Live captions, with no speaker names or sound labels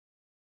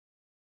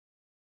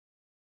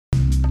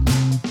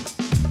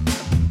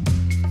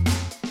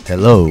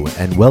Hello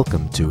and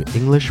welcome to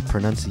English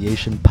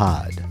Pronunciation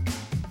Pod,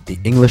 the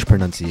English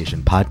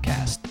Pronunciation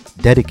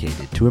podcast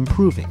dedicated to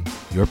improving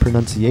your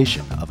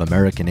pronunciation of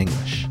American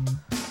English.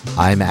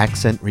 I'm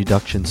accent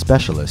reduction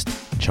specialist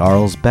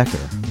Charles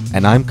Becker,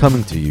 and I'm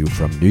coming to you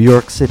from New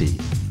York City,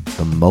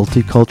 the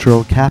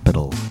multicultural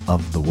capital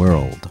of the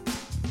world.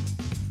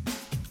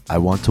 I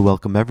want to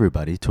welcome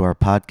everybody to our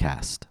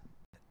podcast.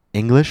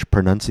 English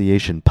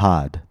Pronunciation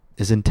Pod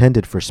is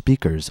intended for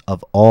speakers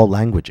of all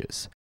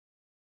languages.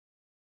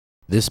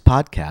 This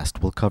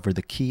podcast will cover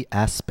the key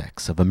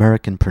aspects of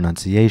American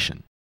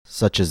pronunciation,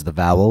 such as the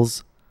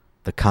vowels,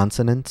 the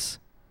consonants,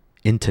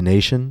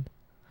 intonation,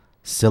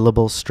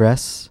 syllable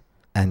stress,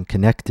 and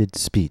connected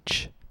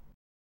speech.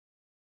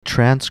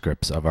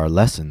 Transcripts of our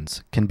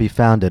lessons can be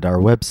found at our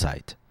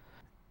website,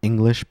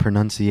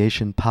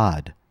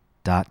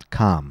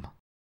 englishpronunciationpod.com.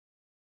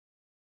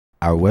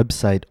 Our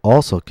website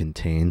also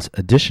contains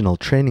additional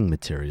training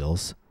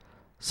materials,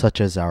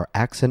 such as our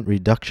accent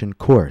reduction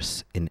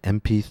course in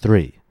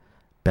MP3,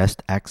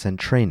 Best Accent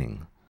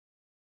Training.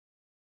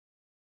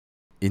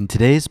 In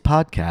today's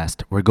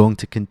podcast, we're going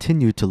to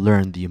continue to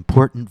learn the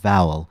important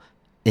vowel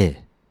I.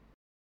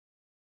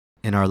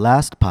 In our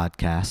last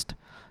podcast,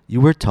 you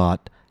were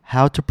taught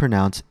how to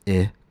pronounce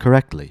I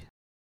correctly.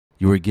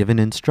 You were given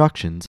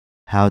instructions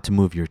how to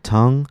move your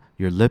tongue,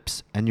 your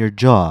lips, and your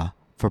jaw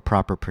for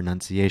proper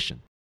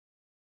pronunciation.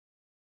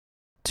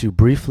 To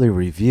briefly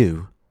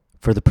review,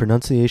 for the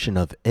pronunciation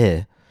of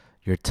I,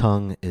 your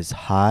tongue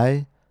is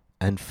high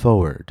and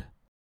forward.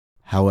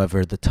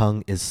 However, the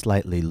tongue is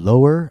slightly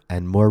lower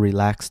and more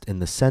relaxed in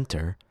the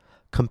center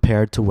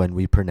compared to when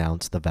we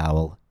pronounce the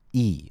vowel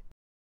E.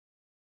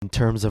 In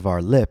terms of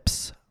our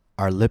lips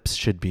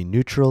should be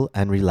neutral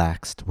and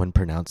relaxed when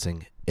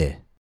pronouncing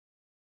I.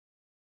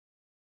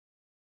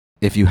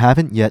 If you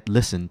haven't yet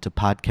listened to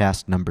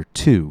podcast number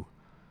 2,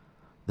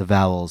 the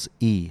vowels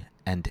E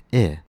and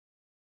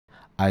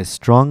I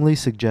strongly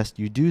suggest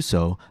you do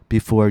so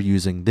before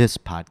using this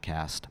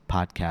podcast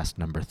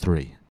number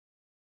 3.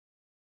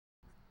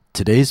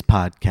 Today's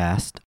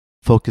podcast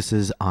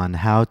focuses on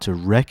how to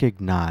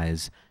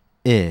recognize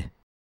I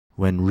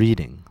when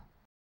reading.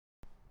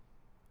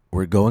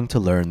 We're going to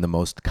learn the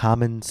most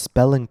common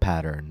spelling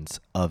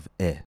patterns of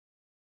I.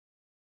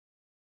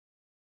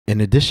 In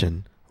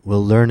addition,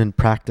 we'll learn and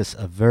practice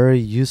a very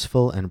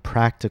useful and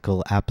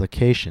practical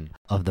application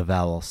of the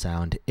vowel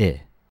sound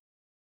I,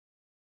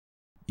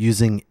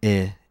 using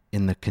I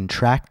in the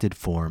contracted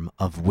form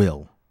of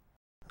will.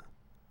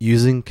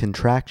 Using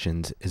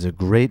contractions is a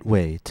great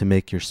way to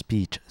make your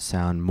speech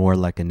sound more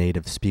like a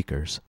native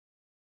speaker's.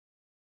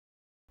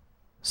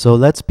 So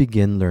let's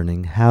begin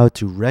learning how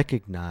to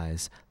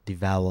recognize the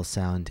vowel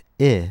sound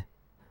I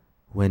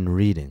when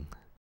reading.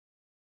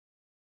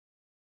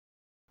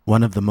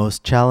 One of the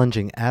most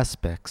challenging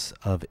aspects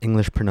of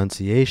English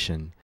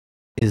pronunciation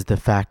is the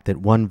fact that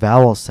one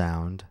vowel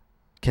sound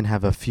can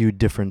have a few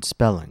different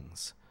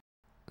spellings.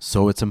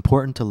 So it's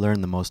important to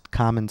learn the most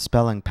common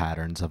spelling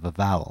patterns of a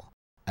vowel,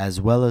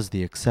 as well as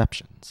the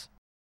exceptions.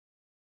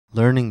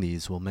 Learning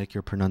these will make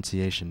your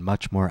pronunciation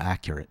much more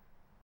accurate.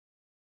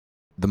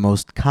 The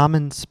most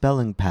common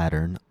spelling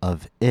pattern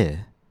of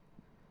I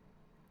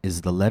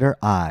is the letter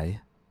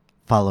I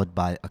followed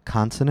by a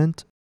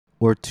consonant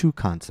or two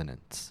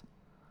consonants.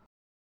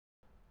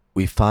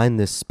 We find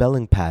this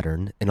spelling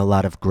pattern in a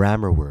lot of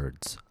grammar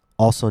words,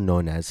 also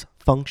known as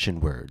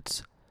function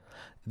words.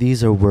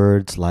 These are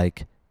words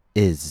like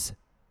is,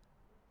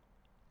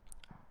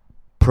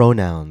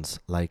 pronouns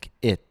like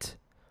it,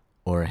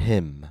 or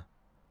him,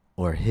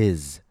 or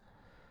his,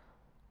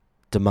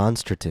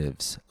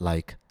 demonstratives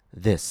like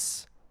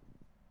this,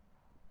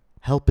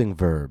 helping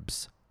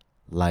verbs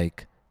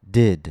like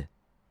did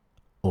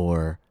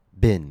or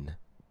been.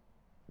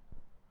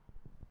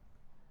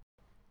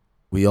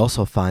 We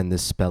also find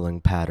this spelling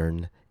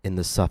pattern in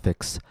the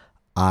suffix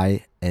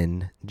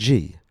ing,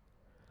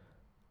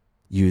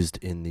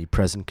 used in the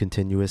present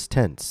continuous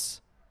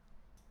tense.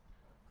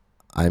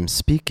 I'm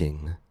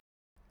speaking.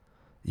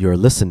 You're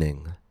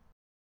listening.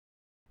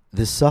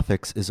 This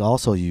suffix is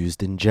also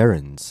used in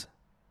gerunds.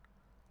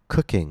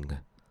 Cooking.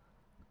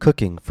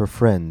 Cooking for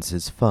friends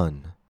is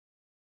fun.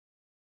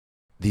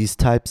 These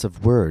types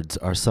of words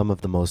are some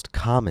of the most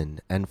common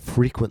and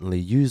frequently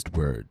used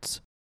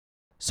words,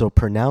 so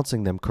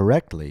pronouncing them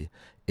correctly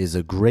is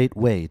a great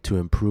way to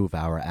improve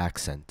our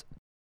accent.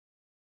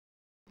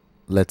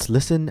 Let's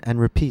listen and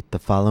repeat the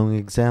following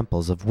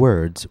examples of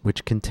words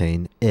which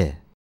contain I.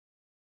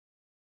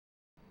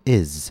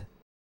 Is,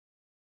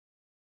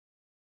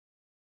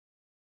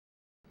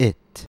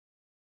 it,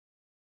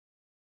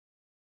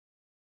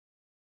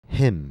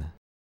 him,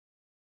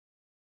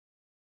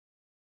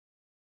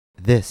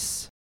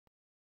 this,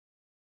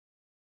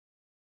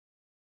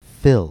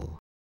 fill,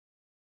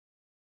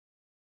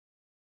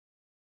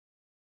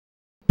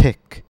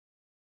 pick,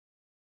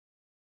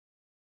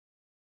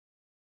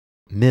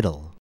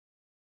 middle,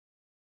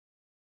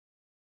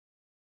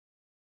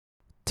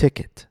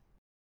 ticket,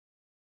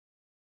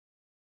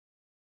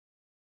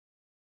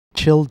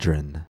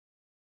 children,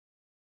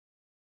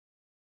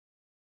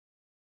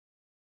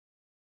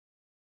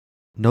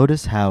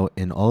 Notice how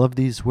in all of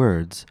these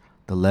words,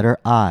 the letter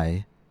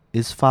I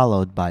is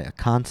followed by a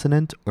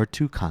consonant or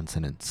two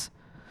consonants.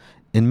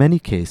 In many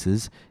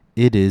cases,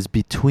 it is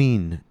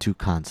between two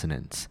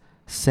consonants,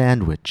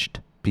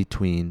 sandwiched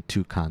between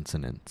two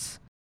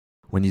consonants.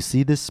 When you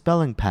see this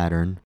spelling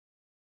pattern,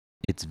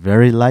 it's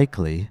very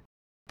likely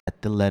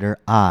that the letter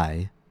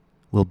I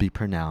will be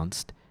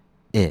pronounced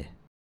I.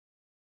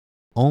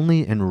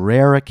 Only in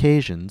rare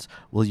occasions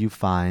will you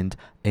find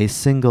a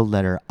single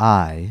letter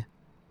I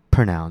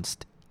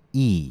pronounced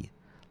E,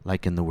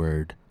 like in the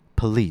word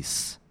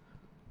police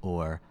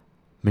or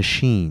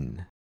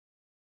machine.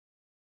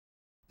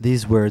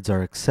 These words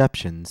are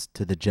exceptions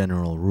to the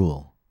general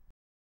rule.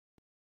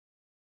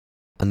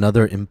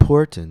 Another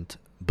important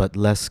but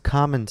less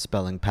common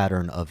spelling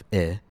pattern of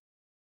I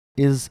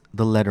is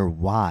the letter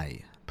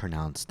Y,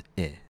 pronounced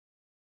I.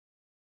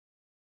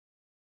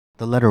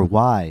 The letter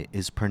Y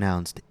is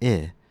pronounced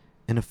I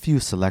in a few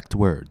select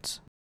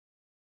words.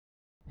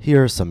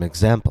 Here are some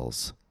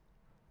examples.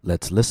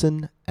 Let's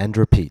listen and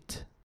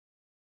repeat.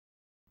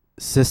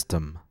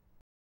 System,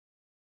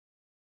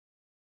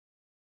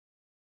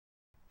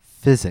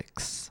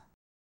 physics,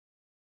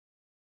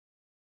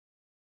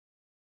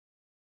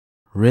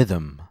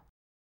 rhythm,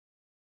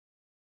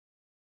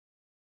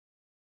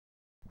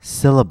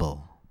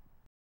 syllable,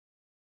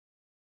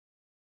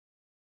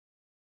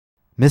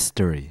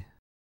 mystery.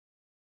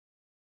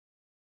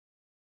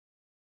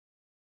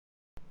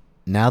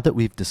 Now that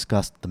we've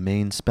discussed the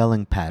main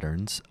spelling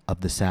patterns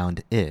of the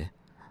sound I,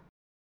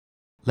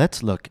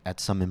 let's look at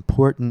some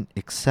important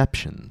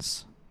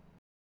exceptions.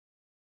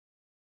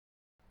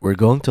 We're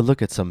going to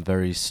look at some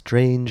very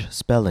strange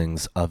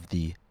spellings of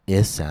the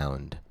I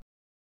sound.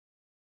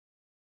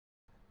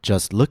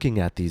 Just looking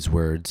at these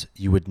words,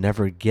 you would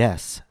never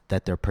guess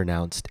that they're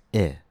pronounced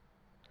I.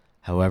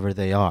 However,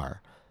 they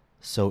are,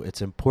 so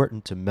it's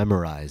important to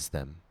memorize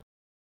them.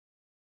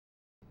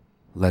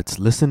 Let's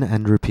listen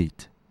and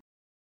repeat.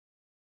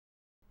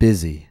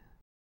 Busy,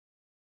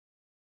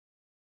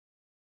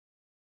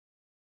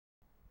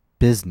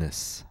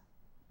 business,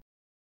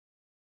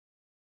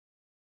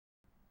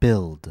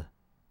 build,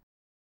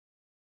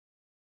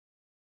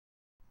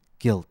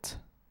 guilt,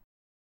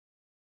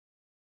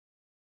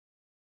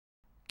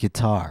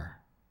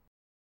 guitar,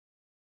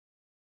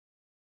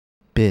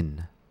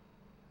 been,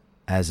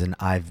 as in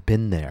I've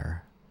been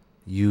there,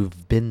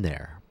 you've been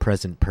there,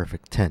 present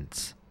perfect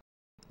tense.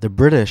 The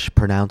British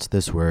pronounce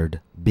this word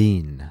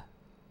been.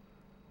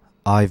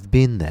 I've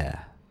been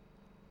there,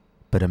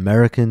 but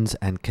Americans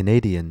and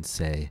Canadians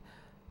say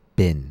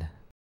been.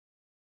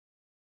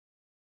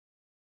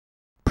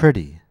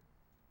 Pretty,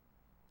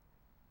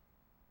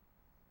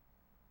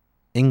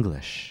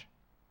 English,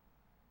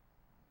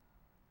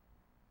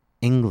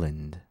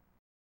 England,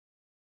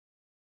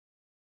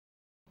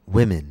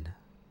 women,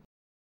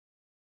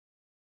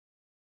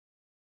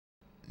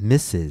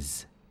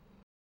 Mrs.,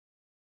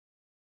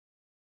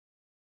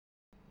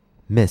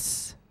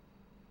 Miss.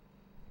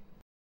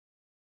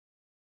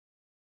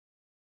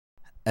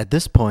 At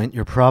this point,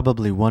 you're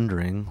probably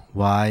wondering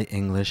why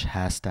English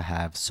has to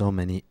have so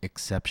many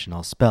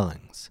exceptional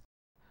spellings.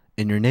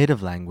 In your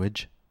native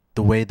language,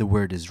 the way the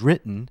word is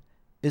written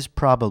is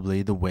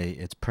probably the way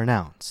it's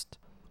pronounced.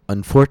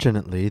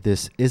 Unfortunately,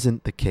 this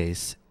isn't the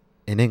case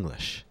in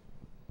English.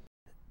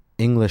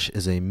 English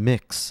is a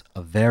mix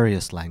of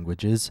various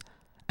languages,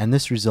 and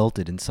this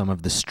resulted in some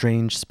of the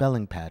strange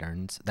spelling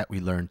patterns that we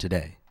learn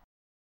today.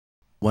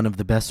 One of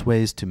the best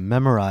ways to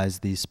memorize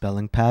these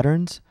spelling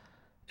patterns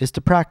is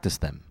to practice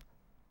them.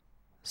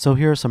 So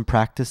here are some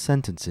practice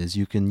sentences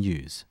you can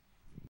use.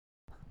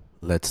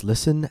 Let's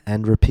listen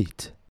and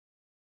repeat.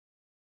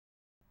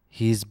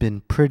 He's been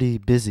pretty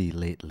busy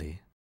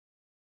lately.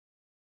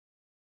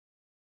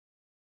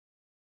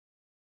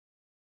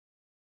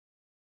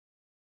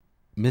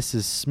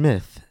 Mrs.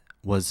 Smith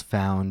was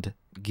found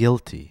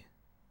guilty.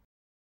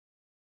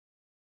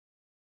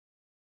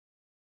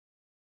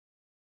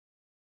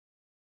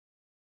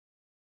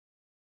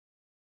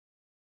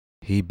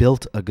 He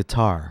built a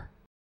guitar.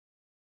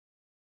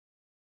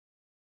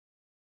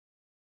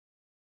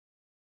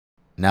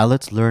 Now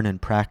let's learn and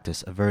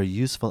practice a very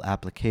useful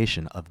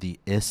application of the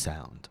I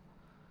sound.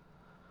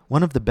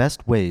 One of the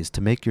best ways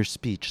to make your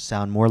speech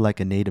sound more like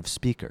a native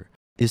speaker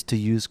is to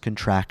use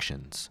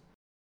contractions.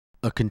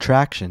 A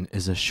contraction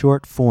is a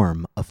short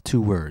form of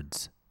two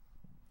words.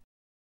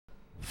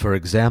 For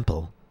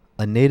example,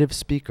 a native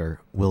speaker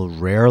will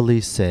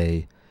rarely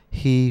say,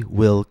 "He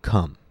will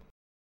come."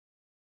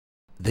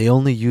 They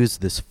only use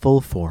this full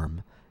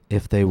form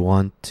if they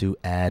want to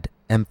add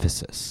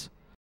emphasis.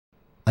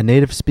 A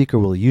native speaker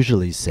will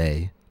usually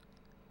say,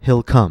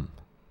 "He'll come."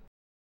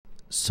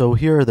 So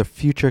here are the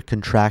future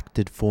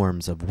contracted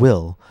forms of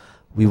will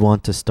we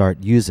want to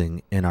start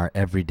using in our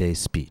everyday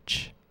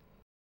speech.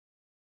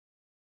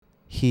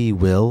 He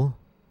will,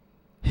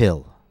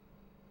 he'll.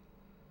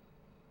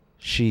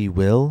 She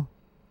will,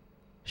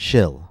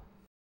 she'll.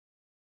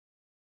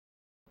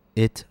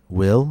 It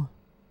will,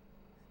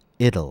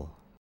 it'll.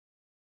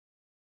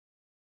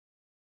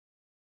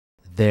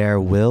 There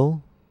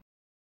will,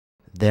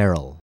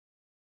 there'll.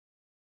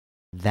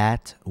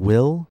 That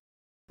will,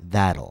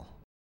 that'll.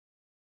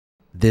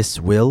 This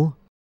will,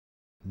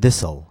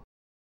 this'll.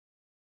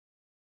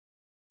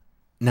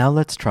 Now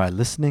let's try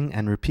listening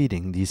and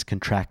repeating these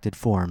contracted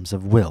forms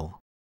of will,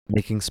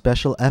 making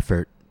special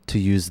effort to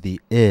use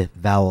the I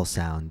vowel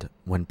sound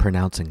when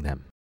pronouncing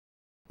them.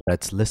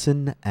 Let's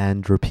listen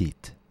and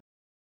repeat.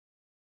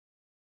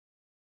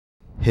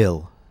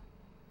 Hill,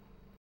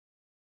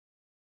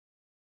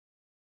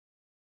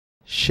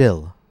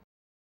 shill,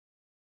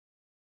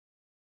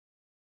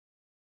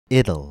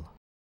 it'll,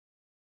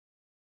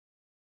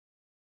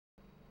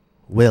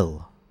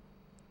 will,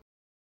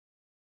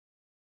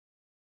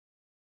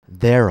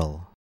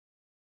 there'll,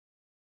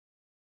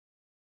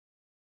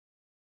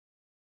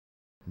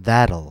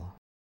 that'll,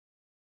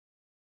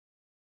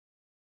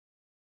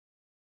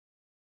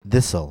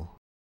 this'll.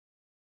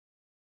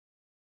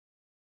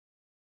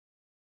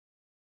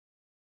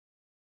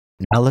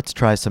 Now let's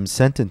try some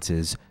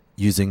sentences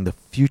using the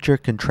future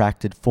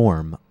contracted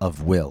form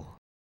of will.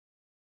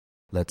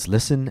 Let's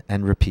listen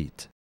and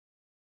repeat.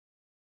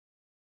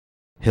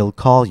 He'll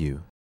call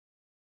you.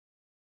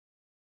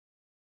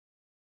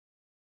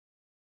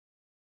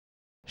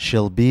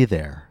 She'll be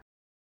there.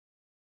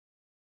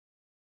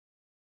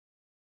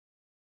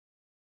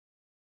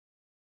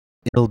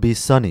 It'll be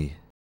sunny.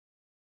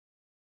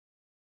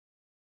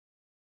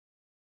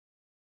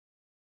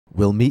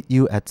 We'll meet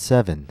you at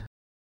 7.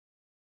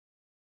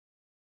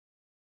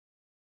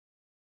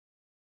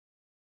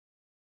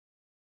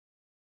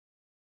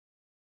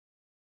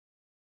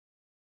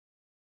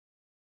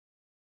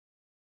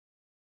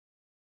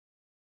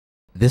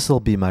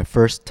 This'll be my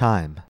first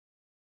time.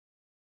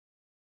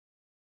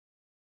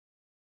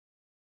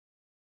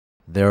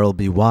 There'll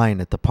be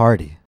wine at the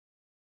party.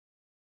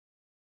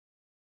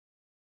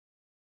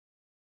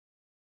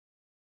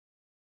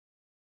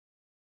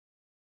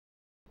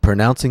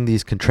 Pronouncing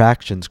these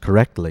contractions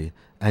correctly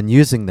and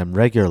using them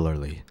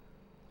regularly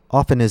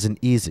often isn't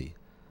easy,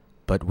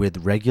 but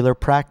with regular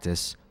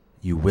practice,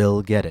 you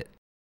will get it.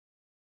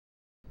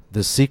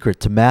 The secret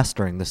to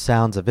mastering the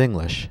sounds of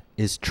English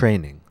is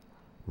training,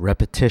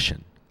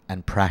 repetition,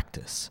 and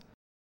practice.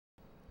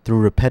 Through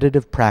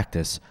repetitive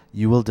practice,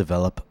 you will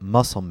develop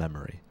muscle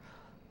memory.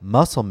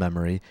 Muscle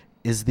memory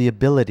is the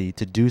ability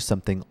to do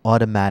something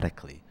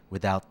automatically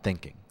without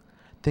thinking.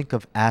 Think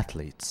of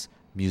athletes,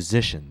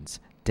 musicians,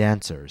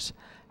 dancers.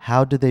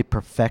 How do they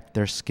perfect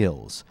their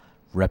skills?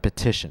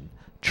 Repetition,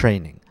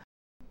 training.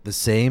 The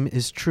same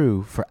is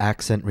true for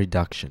accent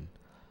reduction.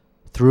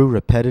 Through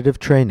repetitive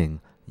training,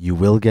 you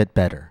will get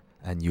better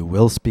and you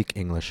will speak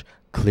English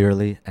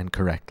clearly and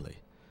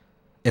correctly.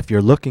 If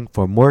you're looking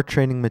for more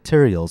training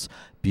materials,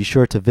 be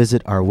sure to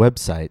visit our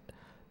website,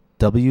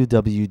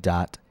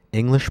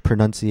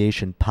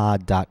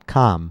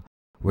 www.englishpronunciationpod.com,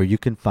 where you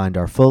can find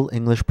our full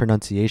English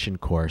pronunciation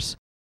course,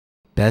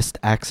 Best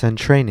Accent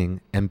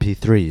Training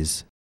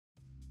MP3s.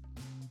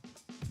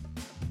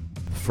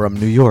 From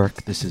New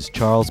York, this is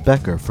Charles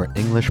Becker for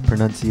English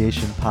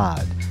Pronunciation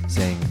Pod,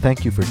 saying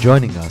thank you for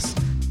joining us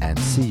and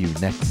see you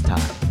next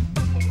time.